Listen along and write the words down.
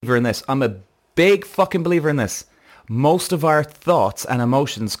believer in this. I'm a big fucking believer in this. Most of our thoughts and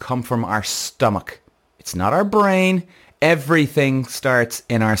emotions come from our stomach. It's not our brain. Everything starts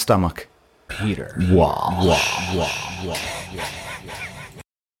in our stomach. Peter.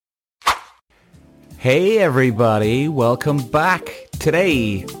 Hey everybody, welcome back.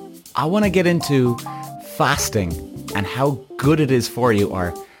 Today, I want to get into fasting and how good it is for you,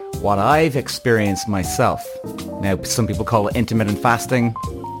 or what I've experienced myself. Now, some people call it intermittent fasting,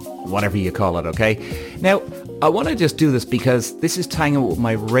 whatever you call it, okay? Now, I want to just do this because this is tying in with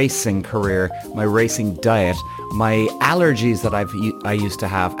my racing career, my racing diet, my allergies that I used to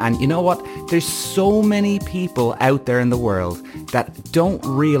have. And you know what? There's so many people out there in the world that don't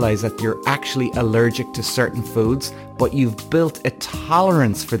realize that you're actually allergic to certain foods, but you've built a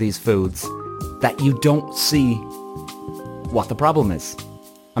tolerance for these foods that you don't see what the problem is.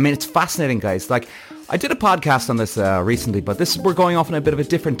 I mean, it's fascinating, guys. Like, I did a podcast on this recently, but we're going off on a bit of a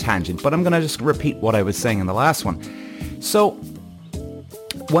different tangent, but I'm going to just repeat what I was saying in the last one. So,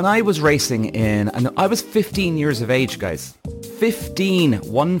 when I was racing and I was 15 years of age, guys. 15,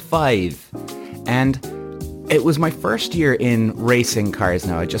 1-5. And it was my first year in racing cars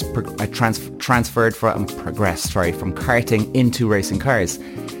now. I transferred from karting into racing cars.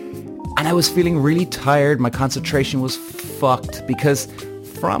 And I was feeling really tired. My concentration was fucked because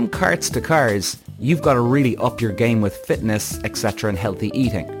from karts to cars, you've got to really up your game with fitness, etc., and healthy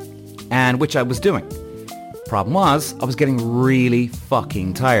eating, and which I was doing. Problem was, I was getting really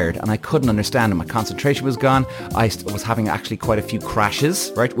fucking tired, and I couldn't understand it. My concentration was gone. I was having actually quite a few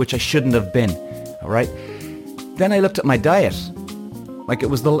crashes, right, which I shouldn't have been. All right. Then I looked at my diet. Like it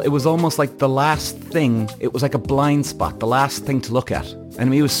was almost like the last thing. It was like a blind spot, the last thing to look at. And I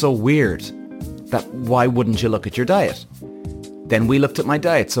mean, it was so weird that why wouldn't you look at your diet? Then we looked at my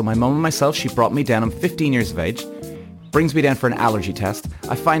diet. So my mum and myself, she brought me down. I'm 15 years of age. Brings me down for an allergy test.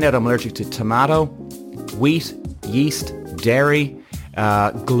 I find out I'm allergic to tomato, wheat, yeast, dairy,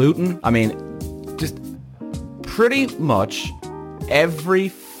 gluten. I mean, just pretty much every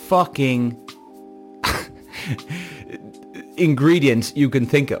fucking ingredient you can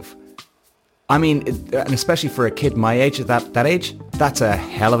think of. I mean, and especially for a kid my age, at that age, that's a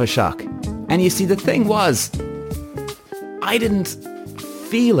hell of a shock. And you see, the thing was, I didn't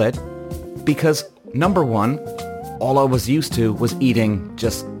feel it because, number one, all I was used to was eating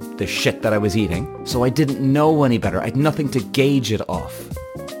just the shit that I was eating. So I didn't know any better. I had nothing to gauge it off.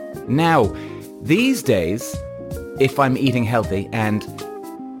 Now, these days, if I'm eating healthy and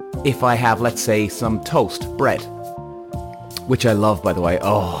if I have, let's say, some toast, bread, which I love, by the way,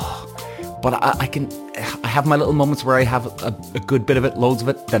 but I have my little moments where I have a good bit of it, loads of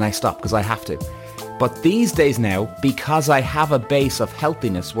it, then I stop because I have to. But these days now, because I have a base of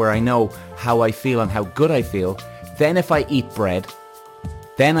healthiness where I know how I feel and how good I feel, then if I eat bread,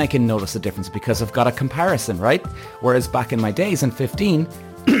 then I can notice a difference because I've got a comparison, right? Whereas back in my days in 15,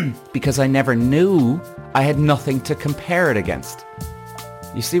 because I never knew, I had nothing to compare it against.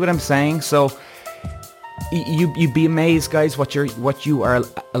 You see what I'm saying? So you'd be amazed, guys, what you are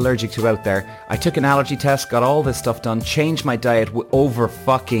allergic to out there. I took an allergy test, got all this stuff done, changed my diet over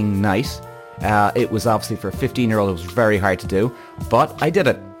fucking night. It was obviously for a 15-year-old, it was very hard to do, but I did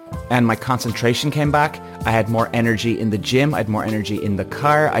it. And my concentration came back. I had more energy in the gym. I had more energy in the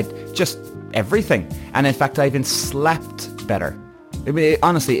car. I just everything. And in fact, I even slept better.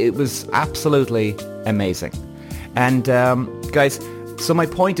 Honestly, it was absolutely amazing. And guys, so my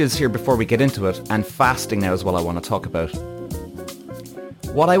point is here before we get into it, and fasting now is what I want to talk about.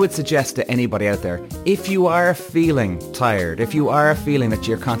 What I would suggest to anybody out there, if you are feeling tired, if you are feeling that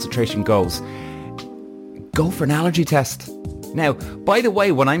your concentration goes, go for an allergy test. Now, by the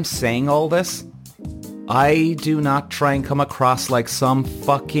way, when I'm saying all this, I do not try and come across like some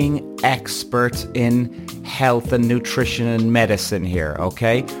fucking expert in health and nutrition and medicine here,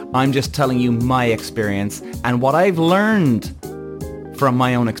 okay? I'm just telling you my experience and what I've learned from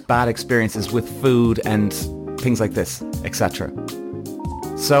my own bad experiences with food and things like this, etc.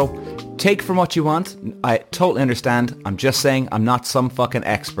 So, take from what you want. I totally understand. I'm just saying I'm not some fucking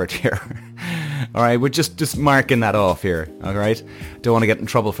expert here. All right, we're just marking that off here. All right, don't want to get in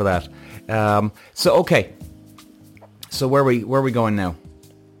trouble for that. Okay. So where are we going now?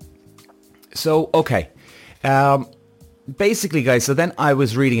 So okay. Basically, guys. So then I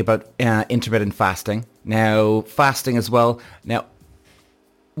was reading about intermittent fasting. Now fasting as well. Now,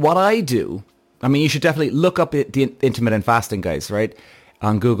 what I do. I mean, you should definitely look up the intermittent fasting, guys. Right.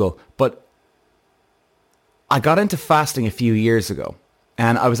 On Google, but I got into fasting a few years ago,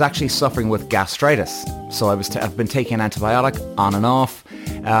 and I was actually suffering with gastritis. So I've been taking an antibiotic on and off.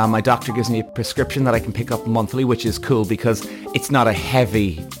 My doctor gives me a prescription that I can pick up monthly, which is cool because it's not a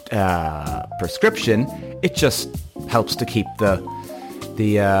heavy prescription, it just helps to keep the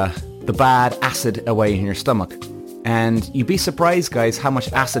bad acid away in your stomach. And you'd be surprised, guys, how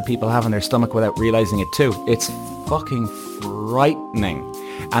much acid people have in their stomach without realizing it too. It's fucking frightening.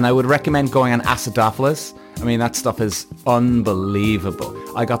 And I would recommend going on acidophilus. I mean, that stuff is unbelievable.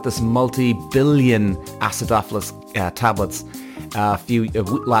 I got this multi-billion acidophilus tablets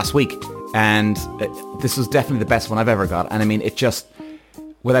last week. And this was definitely the best one I've ever got. And I mean, it just,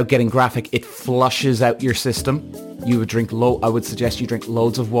 without getting graphic, it flushes out your system. I would suggest you drink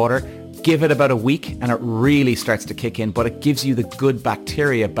loads of water. Give it about a week and it really starts to kick in, but it gives you the good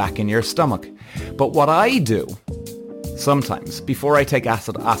bacteria back in your stomach. But what I do sometimes, before I take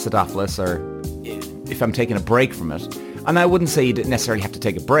acidophilus, or if I'm taking a break from it, and I wouldn't say you didn't necessarily have to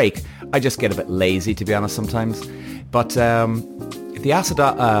take a break, I just get a bit lazy, to be honest, sometimes. But the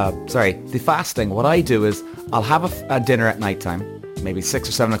fasting, what I do is I'll have a dinner at nighttime, maybe 6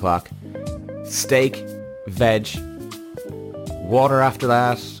 or 7 o'clock, steak, veg, water after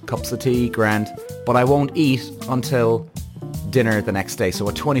that, cups of tea, grand, but I won't eat until dinner the next day, so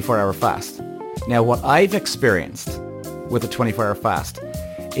a 24-hour fast. Now, what I've experienced with a 24-hour fast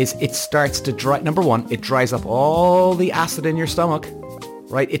is it starts to dry. Number one, it dries up all the acid in your stomach,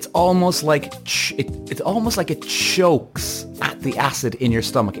 right? It's almost like it chokes at the acid in your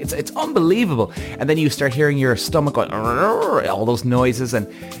stomach. It's unbelievable. And then you start hearing your stomach going, all those noises, and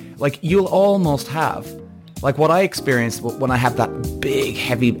like you'll almost have, like what I experienced when I have that big,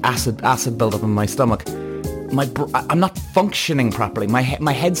 heavy acid buildup in my stomach. I'm not functioning properly. My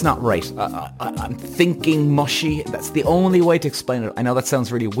head's not right. I'm thinking mushy. That's the only way to explain it. I know that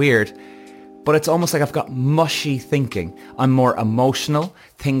sounds really weird, but it's almost like I've got mushy thinking. I'm more emotional.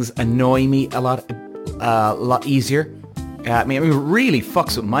 Things annoy me a lot easier. I mean, it really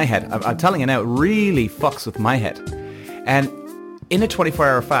fucks with my head. I'm telling you now, it really fucks with my head. And in a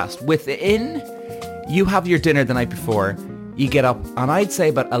 24-hour fast, you have your dinner the night before, you get up, and I'd say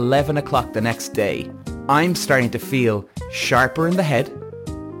about 11 o'clock the next day, I'm starting to feel sharper in the head.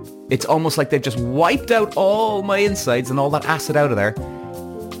 It's almost like they've just wiped out all my insides and all that acid out of there.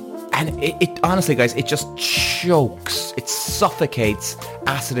 And it honestly, guys, it just chokes. It suffocates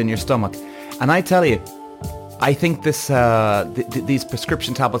acid in your stomach. And I tell you, I think these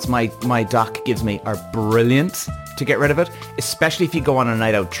prescription tablets my doc gives me are brilliant to get rid of it, especially if you go on a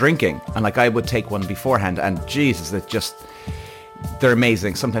night out drinking. And like I would take one beforehand, and Jesus, they're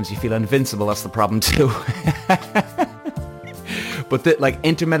amazing. Sometimes you feel invincible. That's the problem too. But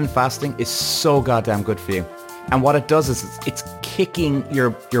intermittent fasting is so goddamn good for you. And what it does is it's kicking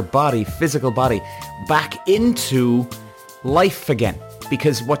your body, physical body, back into life again.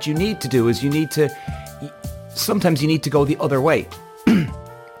 Because what you need to do is sometimes you need to go the other way.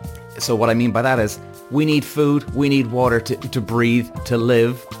 So what I mean by that is we need food, we need water to breathe, to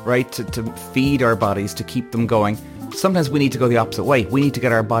live, right? To feed our bodies, to keep them going. Sometimes we need to go the opposite way. We need to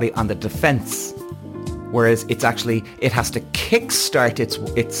get our body on the defense. Whereas it has to kickstart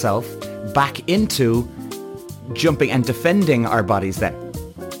itself back into jumping and defending our bodies then,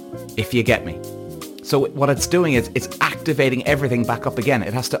 if you get me. So what it's doing is it's activating everything back up again.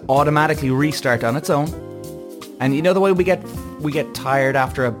 It has to automatically restart on its own. And you know the way we get tired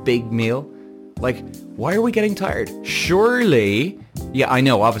after a big meal? Like, why are we getting tired? Surely, yeah, I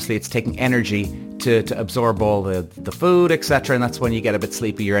know, obviously it's taking energy to absorb all the food, etc. And that's when you get a bit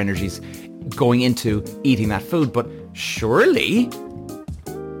sleepy, your energy's going into eating that food. But surely,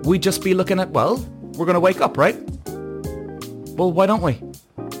 we'd just be looking at, well, we're going to wake up, right? Well, why don't we?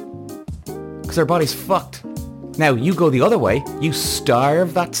 Because our body's fucked. Now, you go the other way. You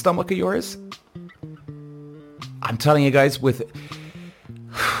starve that stomach of yours. I'm telling you guys,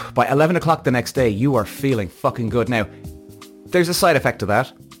 by 11 o'clock the next day, you are feeling fucking good. Now, there's a side effect to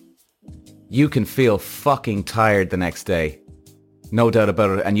that. You can feel fucking tired the next day. No doubt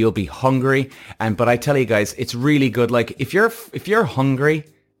about it. And you'll be hungry. But I tell you guys, it's really good. Like, if you're hungry,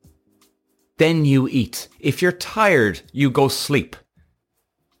 then you eat. If you're tired, you go sleep.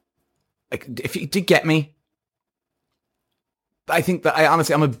 Like, do you get me? I think that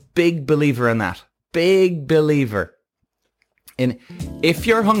I'm a big believer in that. Big believer in if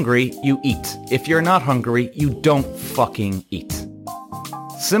you're hungry, you eat. If you're not hungry, you don't fucking eat.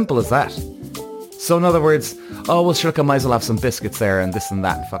 Simple as that. So in other words, oh, well, sure, I might as well have some biscuits there and this and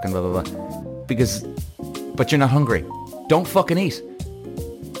that and fucking blah, blah, blah. But you're not hungry. Don't fucking eat.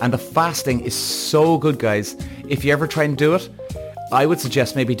 And the fasting is so good, guys. If you ever try and do it, I would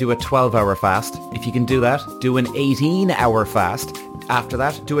suggest maybe do a 12-hour fast. If you can do that, do an 18-hour fast. After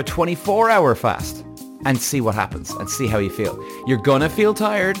that, do a 24-hour fast and see what happens and see how you feel. You're gonna feel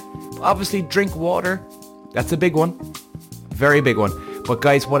tired. Obviously, drink water. That's a big one. Very big one. But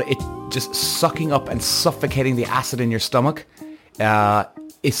guys, what it just sucking up and suffocating the acid in your stomach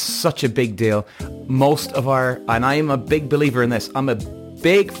is such a big deal. Most of our, and I am a big believer in this, I'm a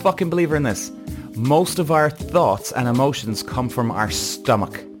big fucking believer in this. Most of our thoughts and emotions come from our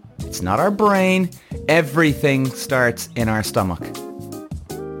stomach. It's not our brain. Everything starts in our stomach.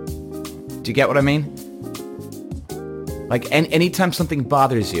 Do you get what I mean? Like anytime something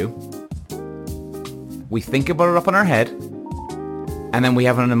bothers you, we think about it up in our head, and then we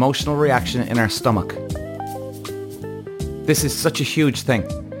have an emotional reaction in our stomach. This is such a huge thing.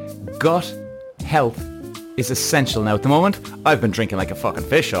 Gut health is essential. Now at the moment, I've been drinking like a fucking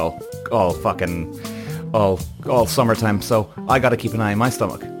fish all summertime, so I gotta keep an eye on my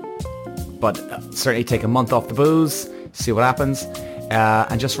stomach. But certainly take a month off the booze, see what happens,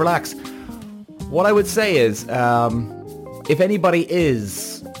 and just relax. What I would say is, if anybody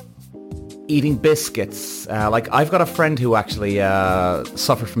is eating biscuits, like I've got a friend who actually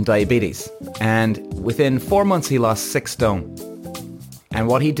suffered from diabetes, and within 4 months he lost 6 stone. And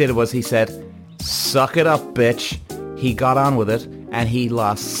what he did was he said, suck it up, bitch. He got on with it, and he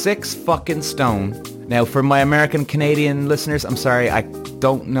lost 6 fucking stone. Now, for my American Canadian listeners, I'm sorry, I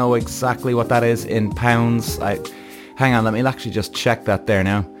don't know exactly what that is in pounds. Hang on, let me actually just check that there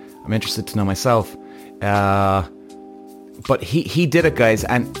now. I'm interested to know myself. But he did it, guys,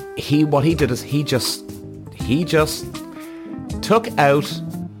 and what he did is he just took out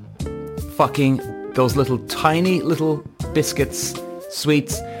fucking those little tiny little biscuits,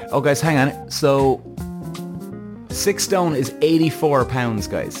 sweets. Oh, guys, hang on. So 6 stone is 84 pounds,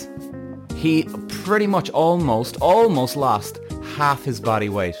 guys. He pretty much almost lost half his body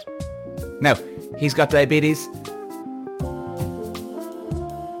weight. Now, he's got diabetes.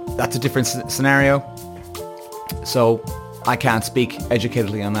 That's a different scenario. So I can't speak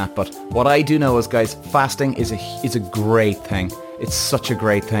educatedly on that. But what I do know is, guys, fasting is a great thing. It's such a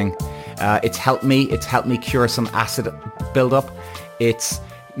great thing. It's helped me. It's helped me cure some acid buildup. It's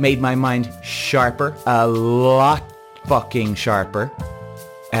made my mind sharper, a lot fucking sharper.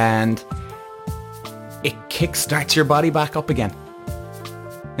 And it kickstarts your body back up again.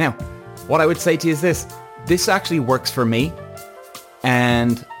 Now, what I would say to you is this actually works for me,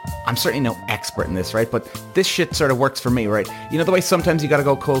 and I'm certainly no expert in this, right? But this shit sort of works for me, right? You know the way sometimes you gotta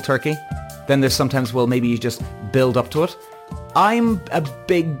go cold turkey? Then there's sometimes, well, maybe you just build up to it. I'm a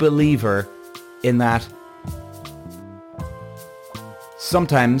big believer in that.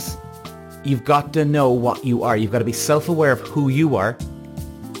 Sometimes you've got to know what you are. You've got to be self-aware of who you are.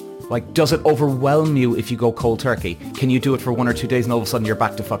 Like, does it overwhelm you if you go cold turkey? Can you do it for 1 or 2 days and all of a sudden you're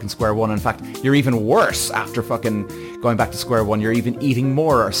back to fucking square one? In fact, you're even worse after fucking going back to square one. You're even eating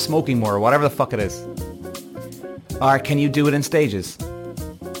more or smoking more or whatever the fuck it is. Or can you do it in stages?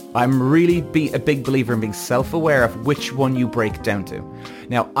 I'm really a big believer in being self-aware of which one you break down to.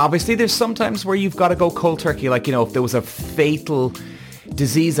 Now, obviously, there's sometimes where you've got to go cold turkey. Like, you know, if there was a fatal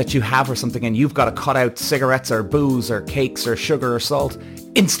disease that you have or something and you've got to cut out cigarettes or booze or cakes or sugar or salt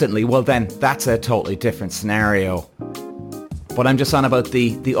instantly, well then that's a totally different scenario. But I'm just on about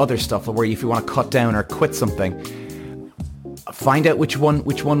the other stuff where if you want to cut down or quit something, find out which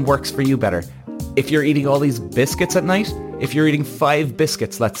one works for you better. If you're eating all these biscuits at night, if you're eating 5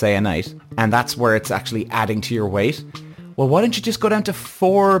 biscuits, let's say, a night, and that's where it's actually adding to your weight, well, why don't you just go down to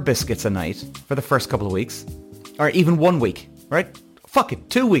 4 biscuits a night for the first couple of weeks? Or even 1 week, right? Fuck it,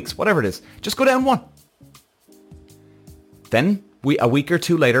 2 weeks, whatever it is. Just go down 1. Then, a week or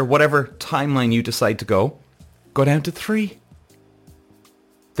 2 later, whatever timeline you decide to go down to 3.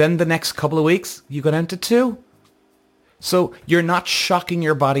 Then the next couple of weeks, you go down to 2. So you're not shocking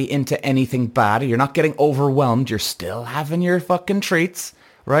your body into anything bad. You're not getting overwhelmed. You're still having your fucking treats,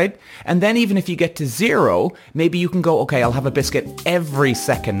 right? And then even if you get to 0, maybe you can go, okay, I'll have a biscuit every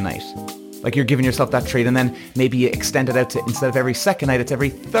second night. Like you're giving yourself that treat, and then maybe you extend it out to, instead of every second night, it's every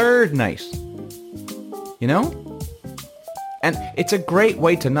third night. You know? And it's a great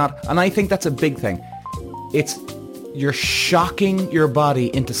way to not, and I think that's a big thing. You're shocking your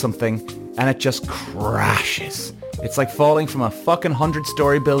body into something and it just crashes. It's like falling from a fucking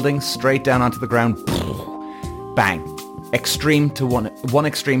 100-story building straight down onto the ground. Bang. Extreme to one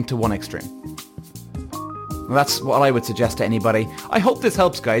extreme to one extreme. Well, that's what I would suggest to anybody. I hope this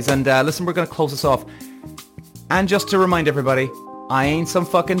helps, guys. And listen, we're going to close this off. And just to remind everybody, I ain't some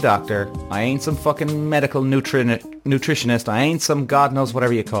fucking doctor. I ain't some fucking medical nutritionist. I ain't some God knows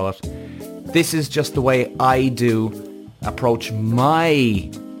whatever you call it. This is just the way I do approach my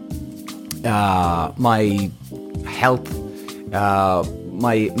health,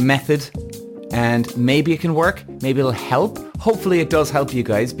 my method, and maybe it can work. Maybe it'll help. Hopefully it does help you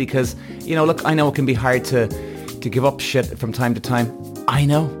guys, because, you know, look, I know it can be hard to give up shit from time to time. I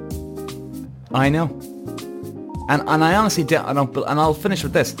know. And I honestly don't, and I'll finish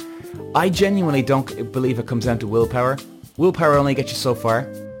with this. I genuinely don't believe it comes down to willpower. Willpower only gets you so far.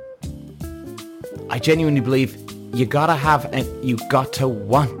 I genuinely believe you got to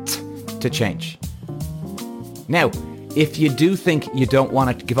want to change. Now, if you do think you don't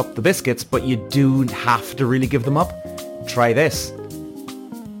want to give up the biscuits, but you do have to really give them up, try this.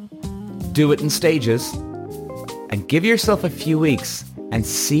 Do it in stages and give yourself a few weeks and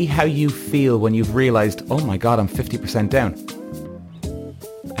see how you feel when you've realized, oh my God, I'm 50% down.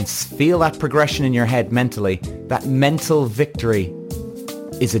 And feel that progression in your head mentally. That mental victory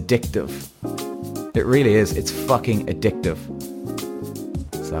is addictive. It really is. It's fucking addictive.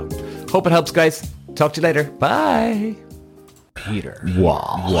 So, hope it helps, guys. Talk to you later. Bye. Peter.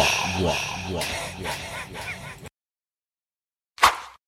 Wow.